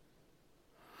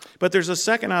 But there's a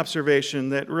second observation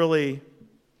that really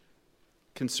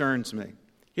concerns me.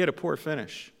 He had a poor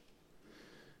finish.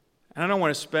 And I don't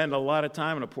want to spend a lot of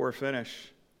time on a poor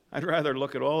finish. I'd rather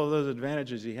look at all of those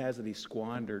advantages he has that he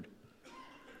squandered.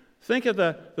 Think of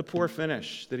the poor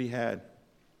finish that he had.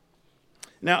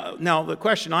 Now, the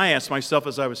question I asked myself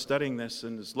as I was studying this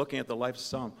and was looking at the life of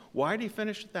Solomon, why did he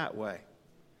finish it that way?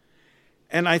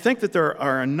 And I think that there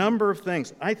are a number of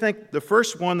things. I think the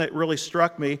first one that really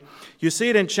struck me, you see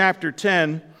it in chapter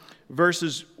 10,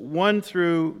 verses 1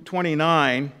 through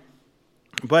 29,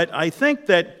 but I think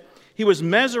that he was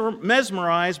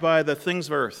mesmerized by the things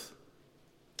of earth.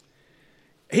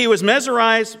 He was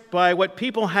mesmerized by what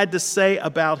people had to say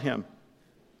about him.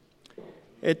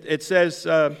 It says,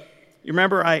 you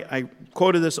remember I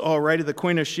quoted this already, the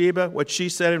Queen of Sheba, what she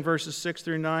said in verses 6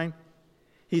 through 9.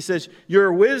 He says,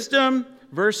 your wisdom,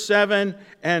 verse 7,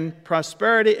 and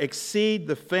prosperity exceed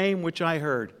the fame which I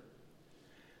heard.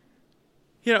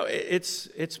 You know, it's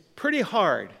pretty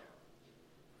hard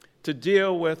to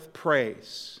deal with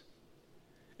praise.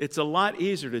 It's a lot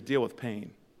easier to deal with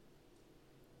pain.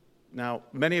 Now,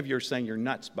 many of you are saying you're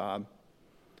nuts, Bob.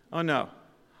 Oh, no.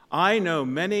 I know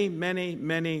many, many,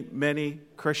 many, many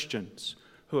Christians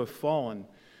who have fallen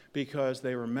because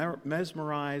they were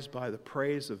mesmerized by the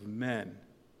praise of men.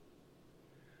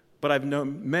 But I've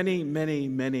known many, many,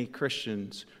 many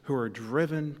Christians who are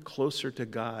driven closer to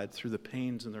God through the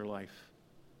pains in their life.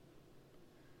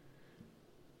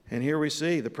 And here we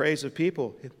see the praise of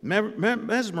people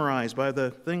mesmerized by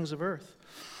the things of earth.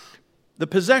 The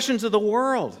possessions of the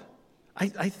world.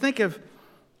 I think of,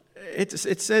 it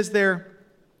says there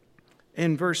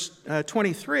in verse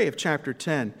 23 of chapter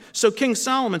 10, so King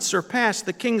Solomon surpassed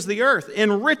the kings of the earth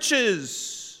in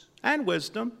riches and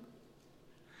wisdom.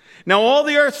 Now all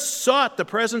the earth sought the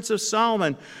presence of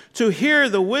Solomon to hear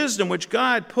the wisdom which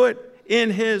God put in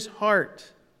his heart.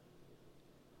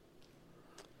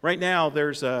 Right now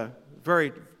there's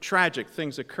very tragic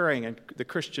things occurring in the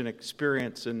Christian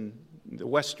experience in the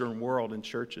Western world in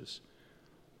churches.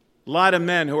 A lot of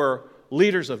men who are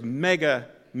leaders of mega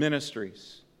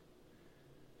ministries.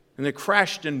 And they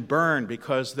crashed and burned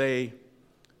because they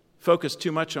focused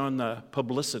too much on the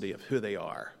publicity of who they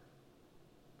are.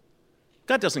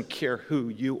 God doesn't care who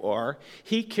you are.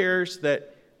 He cares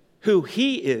that who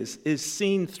he is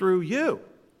seen through you.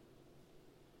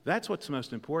 That's what's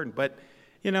most important. But,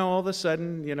 all of a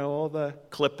sudden, all the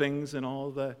clippings and all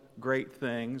the great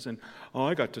things. And,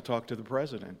 I got to talk to the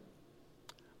president.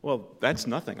 Well, that's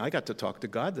nothing. I got to talk to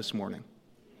God this morning.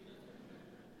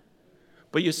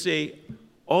 But you see,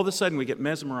 all of a sudden we get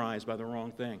mesmerized by the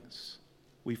wrong things.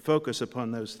 We focus upon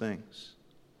those things.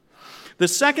 The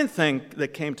second thing that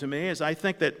came to me is I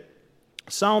think that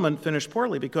Solomon finished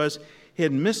poorly because he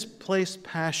had misplaced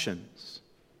passions.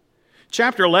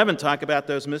 Chapter 11 talk about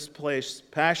those misplaced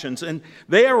passions, and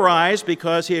they arise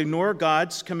because he ignored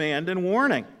God's command and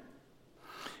warning.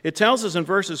 It tells us in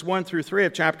verses 1 through 3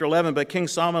 of chapter 11, but King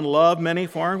Solomon loved many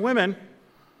foreign women,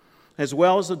 as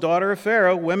well as the daughter of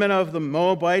Pharaoh, women of the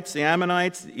Moabites, the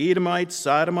Ammonites, the Edomites,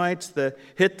 Sodomites, the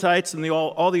Hittites, and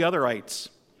all the otherites.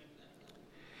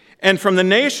 And from the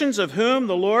nations of whom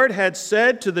the Lord had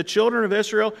said to the children of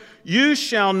Israel, you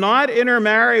shall not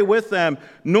intermarry with them,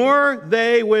 nor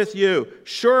they with you.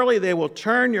 Surely they will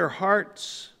turn your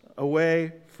hearts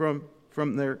away from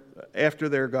after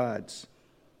their gods.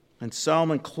 And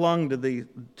Solomon clung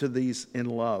to these in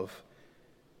love.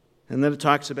 And then it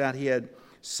talks about he had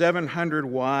 700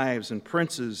 wives and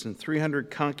princes and 300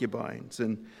 concubines,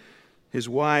 and his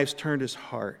wives turned his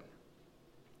heart.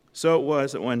 So it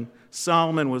was that when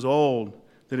Solomon was old,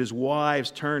 that his wives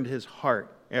turned his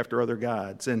heart after other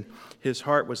gods, and his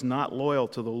heart was not loyal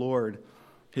to the Lord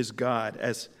his God,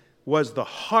 as was the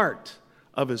heart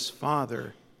of his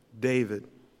father David.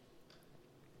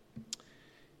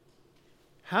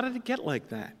 How did it get like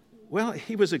that? Well,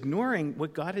 he was ignoring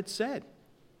what God had said.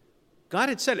 God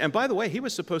had said, and by the way, he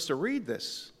was supposed to read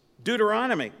this.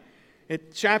 Deuteronomy,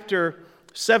 chapter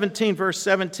 17, verse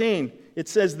 17, it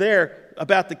says there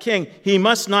about the king, he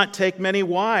must not take many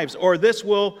wives, or this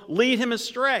will lead him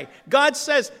astray. God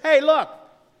says, hey, look,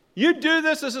 you do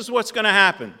this is what's going to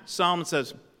happen. Solomon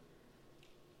says,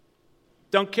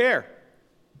 don't care.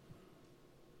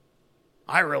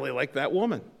 I really like that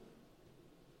woman.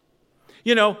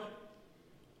 You know,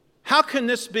 how can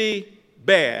this be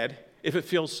bad if it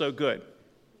feels so good?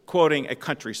 Quoting a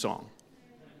country song.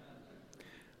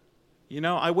 You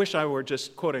know, I wish I were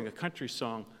just quoting a country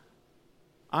song.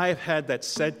 I have had that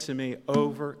said to me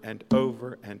over and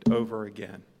over and over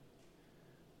again.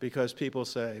 Because people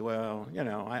say, well, you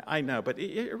know, I know, but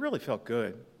it really felt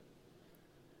good.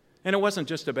 And it wasn't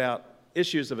just about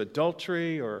issues of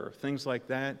adultery or things like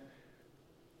that.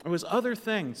 It was other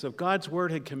things that God's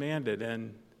word had commanded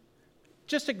and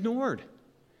just ignored,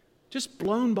 just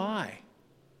blown by.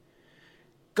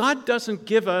 God doesn't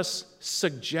give us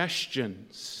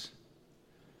suggestions.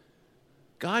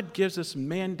 God gives us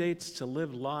mandates to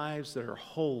live lives that are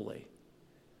holy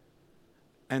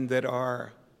and that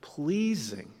are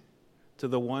pleasing to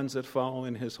the ones that follow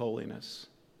in his holiness.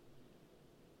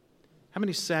 How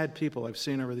many sad people I've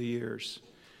seen over the years?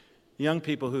 Young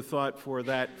people who thought for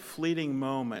that fleeting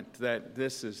moment that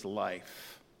this is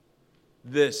life.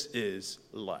 This is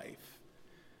life.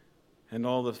 And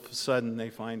all of a sudden they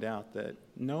find out that,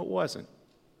 no, it wasn't.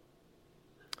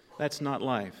 That's not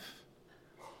life.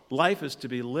 Life is to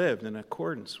be lived in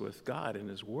accordance with God and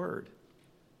his word.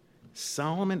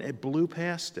 Solomon, it blew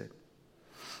past it.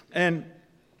 And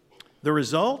the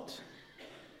result?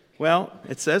 Well,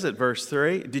 it says at verse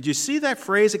 3. Did you see that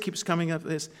phrase that keeps coming up?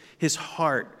 His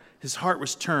heart. His heart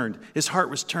was turned. His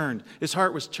heart was turned. His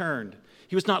heart was turned.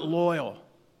 He was not loyal.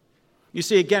 You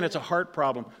see, again, it's a heart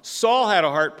problem. Saul had a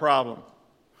heart problem.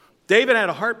 David had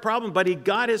a heart problem, but he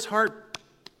got his heart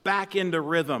back into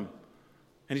rhythm.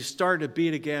 And he started to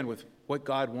beat again with what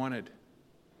God wanted.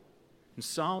 And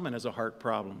Solomon has a heart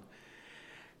problem.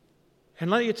 And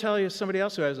let me tell you somebody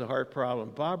else who has a heart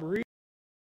problem. Bob Reed.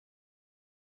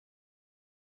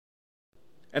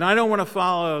 And I don't want to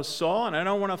follow Saul, and I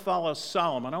don't want to follow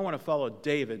Solomon. I want to follow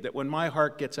David, that when my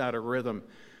heart gets out of rhythm,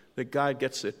 that God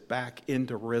gets it back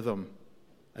into rhythm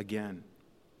again.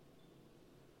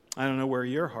 I don't know where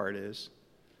your heart is,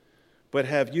 but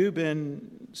have you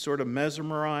been sort of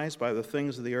mesmerized by the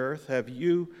things of the earth? Have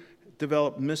you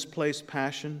developed misplaced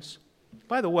passions?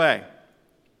 By the way,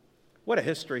 what a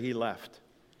history he left.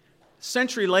 A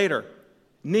century later,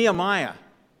 Nehemiah,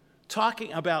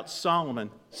 talking about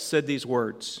Solomon, said these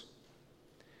words.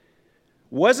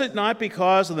 Was it not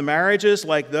because of the marriages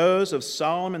like those of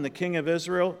Solomon, the king of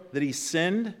Israel, that he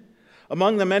sinned?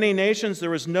 Among the many nations there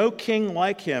was no king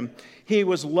like him. He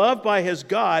was loved by his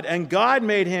God, and God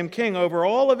made him king over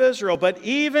all of Israel. But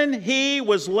even he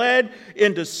was led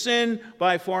into sin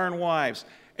by foreign wives.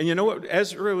 And you know what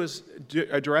Ezra was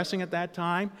addressing at that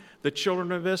time? The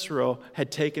children of Israel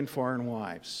had taken foreign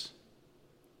wives.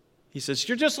 He says,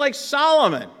 you're just like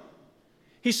Solomon.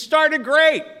 He started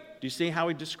great. Do you see how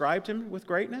he described him with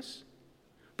greatness?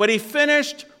 But he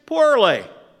finished poorly.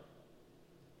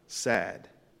 Sad.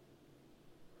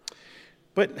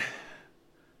 But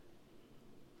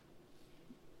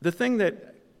the thing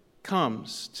that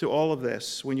comes to all of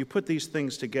this, when you put these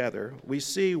things together, we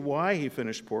see why he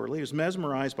finished poorly. He was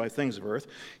mesmerized by things of earth.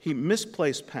 He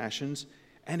misplaced passions,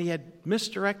 and he had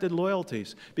misdirected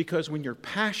loyalties. Because when your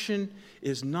passion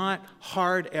is not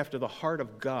hard after the heart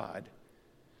of God,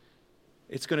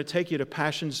 it's going to take you to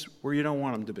passions where you don't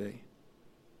want them to be.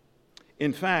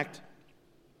 In fact,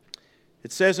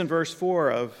 it says in verse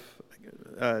 4 of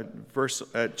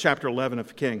chapter 11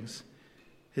 of Kings,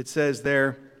 it says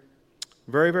there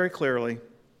very, very clearly,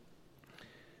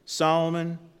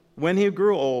 Solomon, when he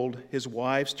grew old, his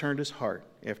wives turned his heart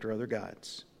after other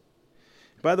gods.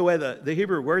 By the way, the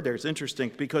Hebrew word there is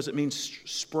interesting because it means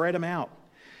spread him out.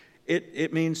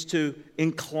 It means to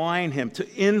incline him, to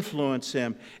influence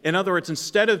him. In other words,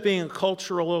 instead of being a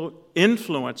cultural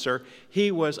influencer, he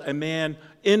was a man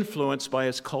influenced by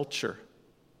his culture.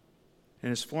 And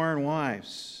his foreign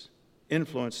wives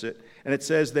influenced it. And it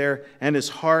says there, and his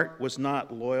heart was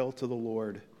not loyal to the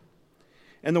Lord.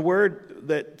 And the word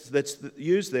that's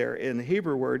used there in the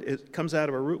Hebrew word, it comes out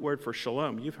of a root word for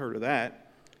shalom. You've heard of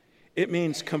that. It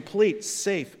means complete,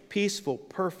 safe, peaceful,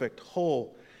 perfect,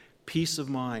 whole, peace of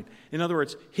mind. In other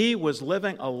words, he was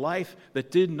living a life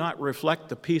that did not reflect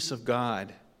the peace of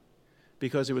God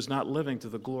because he was not living to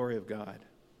the glory of God.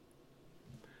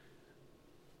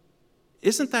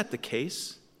 Isn't that the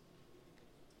case?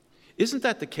 Isn't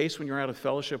that the case when you're out of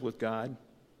fellowship with God?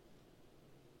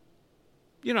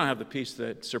 You don't have the peace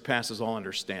that surpasses all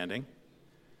understanding.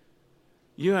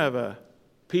 You have a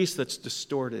peace that's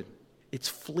distorted. It's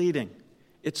fleeting.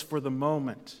 It's for the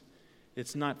moment.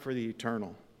 It's not for the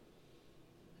eternal.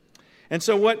 And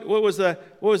so what was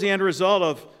the end result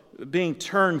of being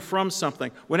turned from something?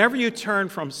 Whenever you turn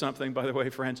from something, by the way,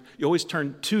 friends, you always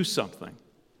turn to something.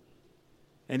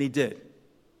 And he did.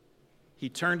 He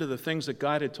turned to the things that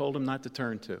God had told him not to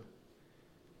turn to.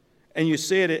 And you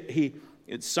see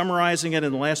it's summarizing it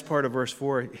in the last part of verse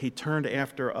 4, he turned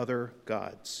after other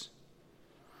gods.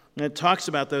 And it talks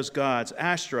about those gods,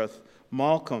 Ashtaroth,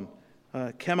 Malcham,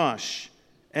 Chemosh,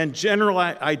 and general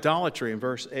idolatry in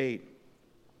verse 8.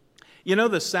 You know,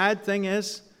 the sad thing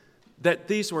is that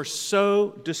these were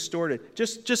so distorted.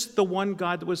 Just the one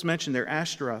god that was mentioned there,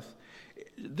 Ashtaroth.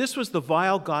 This was the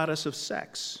vile goddess of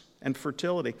sex and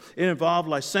fertility. It involved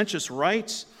licentious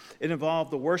rites. It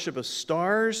involved the worship of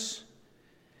stars.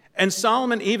 And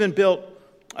Solomon even built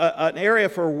an area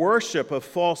for worship of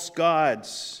false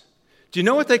gods. Do you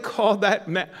know what they called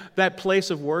that place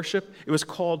of worship? It was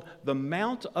called the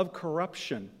Mount of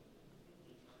Corruption.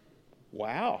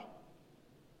 Wow.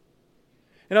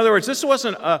 In other words, this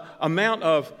wasn't a mount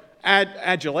of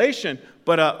adulation,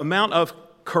 but a mount of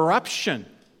corruption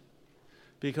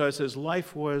because his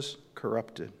life was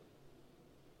corrupted.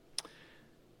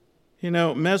 You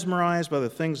know, mesmerized by the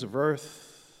things of earth,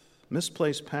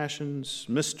 misplaced passions,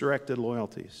 misdirected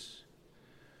loyalties.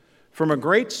 From a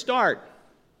great start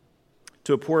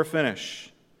to a poor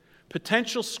finish.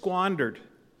 Potential squandered.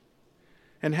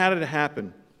 And how did it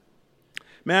happen?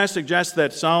 May I suggest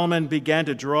that Solomon began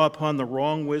to draw upon the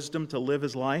wrong wisdom to live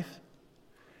his life?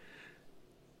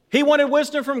 He wanted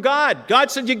wisdom from God. God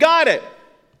said, you got it.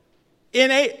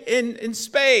 In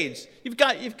spades. You've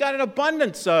got an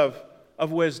abundance of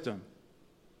wisdom.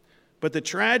 But the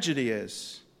tragedy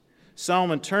is,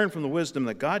 Solomon turned from the wisdom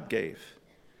that God gave,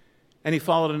 and he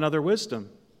followed another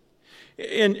wisdom.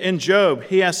 In Job,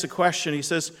 he asks a question. He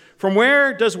says, from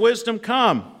where does wisdom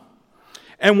come?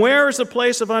 And where is the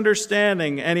place of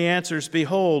understanding? And he answers,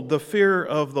 behold, the fear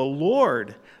of the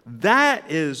Lord,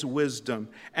 that is wisdom.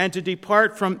 And to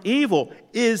depart from evil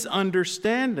is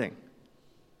understanding.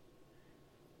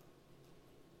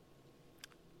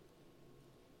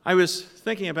 I was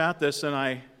thinking about this, and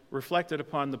I reflected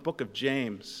upon the book of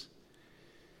James.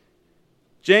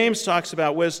 James talks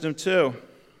about wisdom too.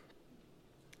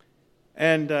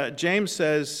 And James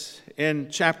says in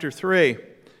chapter 3,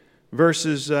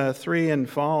 verses 3 and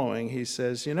following, he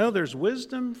says, you know, there's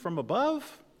wisdom from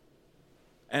above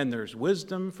and there's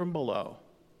wisdom from below.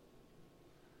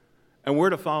 And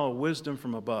we're to follow wisdom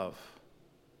from above.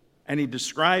 And he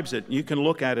describes it. You can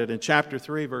look at it in chapter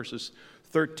 3, verses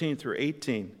 13 through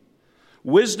 18.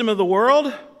 Wisdom of the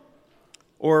world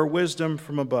or wisdom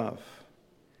from above?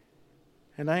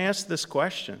 And I ask this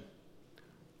question.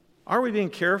 Are we being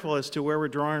careful as to where we're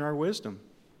drawing our wisdom?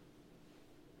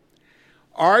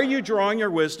 Are you drawing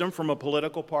your wisdom from a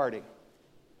political party?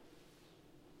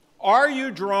 Are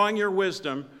you drawing your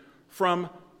wisdom from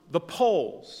the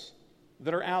polls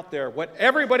that are out there, what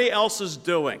everybody else is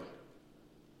doing?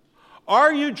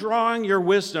 Are you drawing your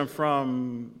wisdom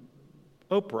from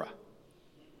Oprah?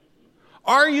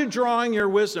 Are you drawing your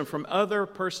wisdom from other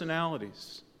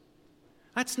personalities?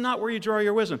 That's not where you draw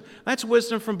your wisdom. That's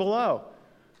wisdom from below.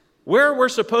 Where we're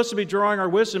supposed to be drawing our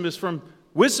wisdom is from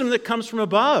wisdom that comes from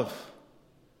above.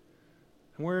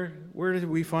 And where did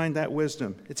we find that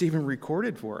wisdom? It's even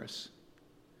recorded for us.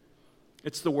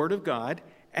 It's the Word of God,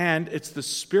 and it's the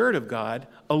Spirit of God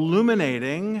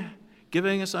illuminating,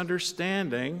 giving us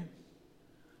understanding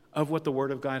of what the Word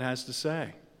of God has to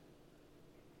say.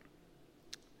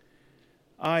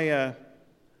 I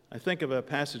think of a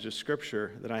passage of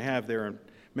Scripture that I have there in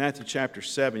Matthew chapter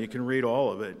 7. You can read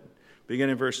all of it.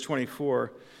 Beginning in verse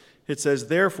 24, it says,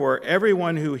 therefore,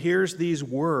 everyone who hears these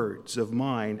words of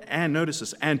mine, and notice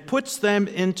this, and puts them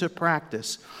into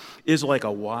practice, is like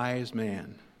a wise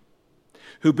man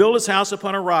who built his house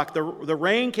upon a rock. The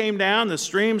rain came down, the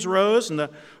streams rose, and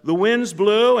the winds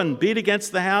blew and beat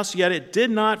against the house, yet it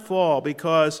did not fall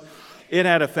because it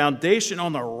had a foundation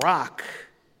on the rock.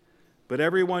 But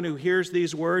everyone who hears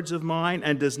these words of mine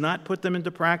and does not put them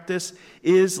into practice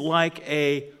is like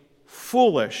a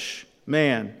foolish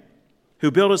man who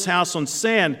built his house on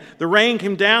sand. The rain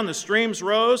came down, the streams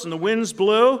rose, and the winds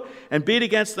blew and beat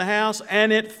against the house,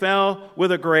 and it fell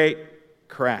with a great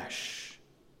crash.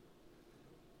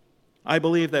 I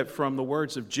believe that from the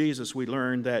words of Jesus, we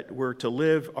learn that we're to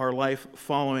live our life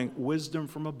following wisdom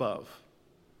from above,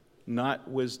 not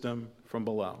wisdom from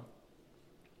below.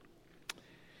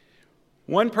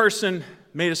 One person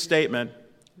made a statement,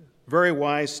 very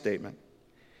wise statement.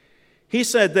 He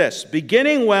said this: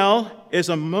 beginning well is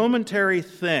a momentary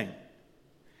thing.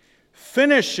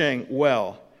 Finishing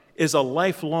well is a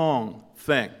lifelong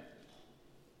thing.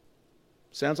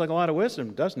 Sounds like a lot of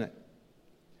wisdom, doesn't it?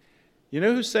 You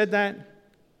know who said that?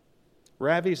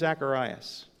 Ravi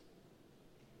Zacharias.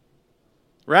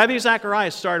 Ravi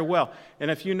Zacharias started well. And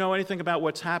if you know anything about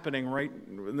what's happening right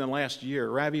in the last year,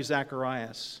 Ravi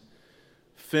Zacharias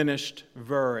finished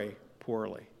very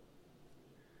poorly.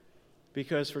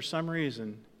 Because for some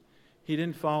reason, he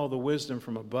didn't follow the wisdom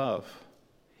from above.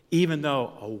 Even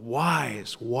though a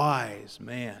wise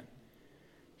man,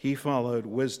 he followed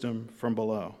wisdom from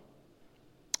below.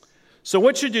 So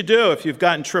what should you do if you've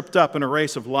gotten tripped up in a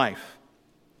race of life?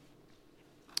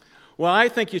 Well, I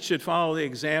think you should follow the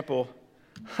example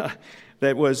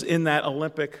that was in that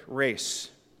Olympic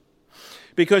race.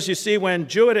 Because you see, when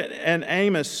Jewett and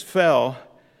Amos fell,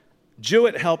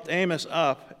 Jewett helped Amos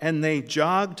up, and they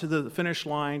jogged to the finish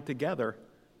line together,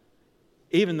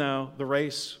 even though the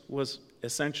race was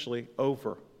essentially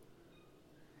over.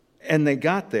 And they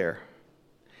got there.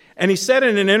 And he said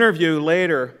in an interview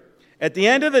later, at the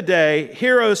end of the day,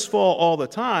 heroes fall all the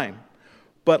time,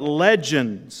 but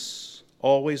legends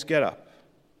always get up.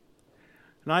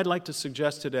 And I'd like to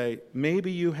suggest today,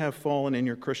 maybe you have fallen in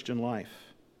your Christian life.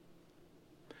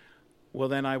 Well,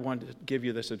 then I want to give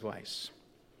you this advice.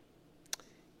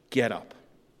 Get up.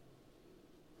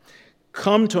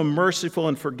 Come to a merciful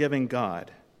and forgiving God.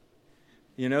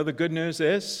 You know, the good news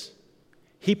is,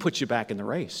 He puts you back in the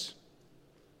race.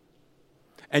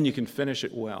 And you can finish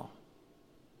it well.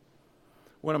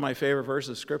 One of my favorite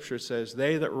verses of Scripture says,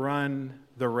 they that run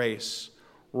the race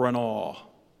run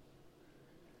all.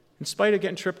 In spite of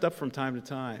getting tripped up from time to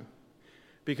time,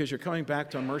 because you're coming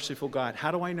back to a merciful God.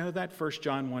 How do I know that? 1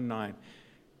 John 1:9.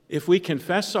 If we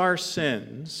confess our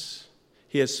sins,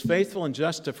 He is faithful and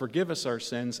just to forgive us our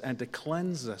sins and to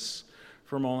cleanse us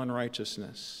from all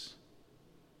unrighteousness.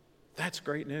 That's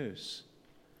great news.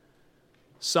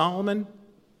 Solomon,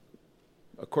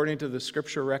 according to the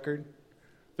Scripture record,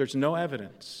 there's no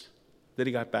evidence that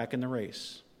he got back in the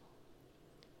race.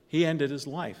 He ended his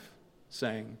life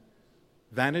saying,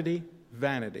 vanity,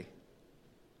 vanity.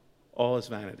 All is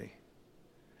vanity.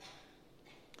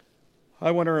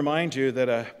 I want to remind you that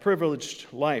a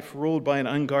privileged life ruled by an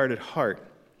unguarded heart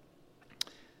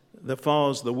that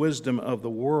follows the wisdom of the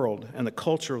world and the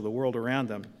culture of the world around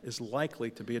them is likely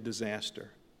to be a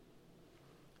disaster.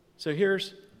 So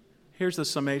here's the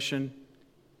summation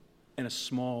in a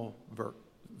small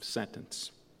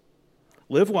sentence.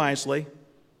 Live wisely,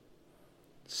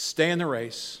 stay in the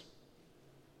race,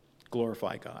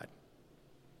 glorify God.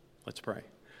 Let's pray.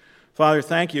 Father,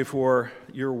 thank you for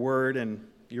your word, and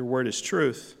your word is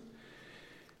truth.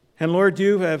 And Lord,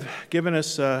 you have given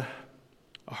us a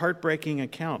heartbreaking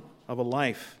account of a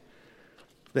life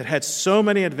that had so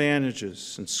many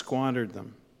advantages and squandered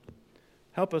them.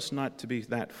 Help us not to be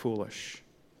that foolish.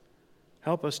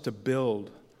 Help us to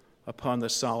build upon the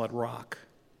solid rock.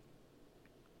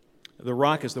 The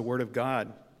rock is the Word of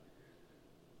God.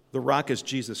 The rock is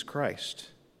Jesus Christ.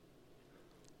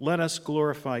 Let us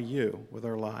glorify you with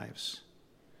our lives.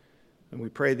 And we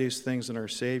pray these things in our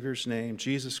Savior's name,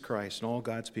 Jesus Christ, and all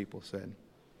God's people said,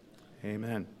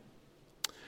 amen.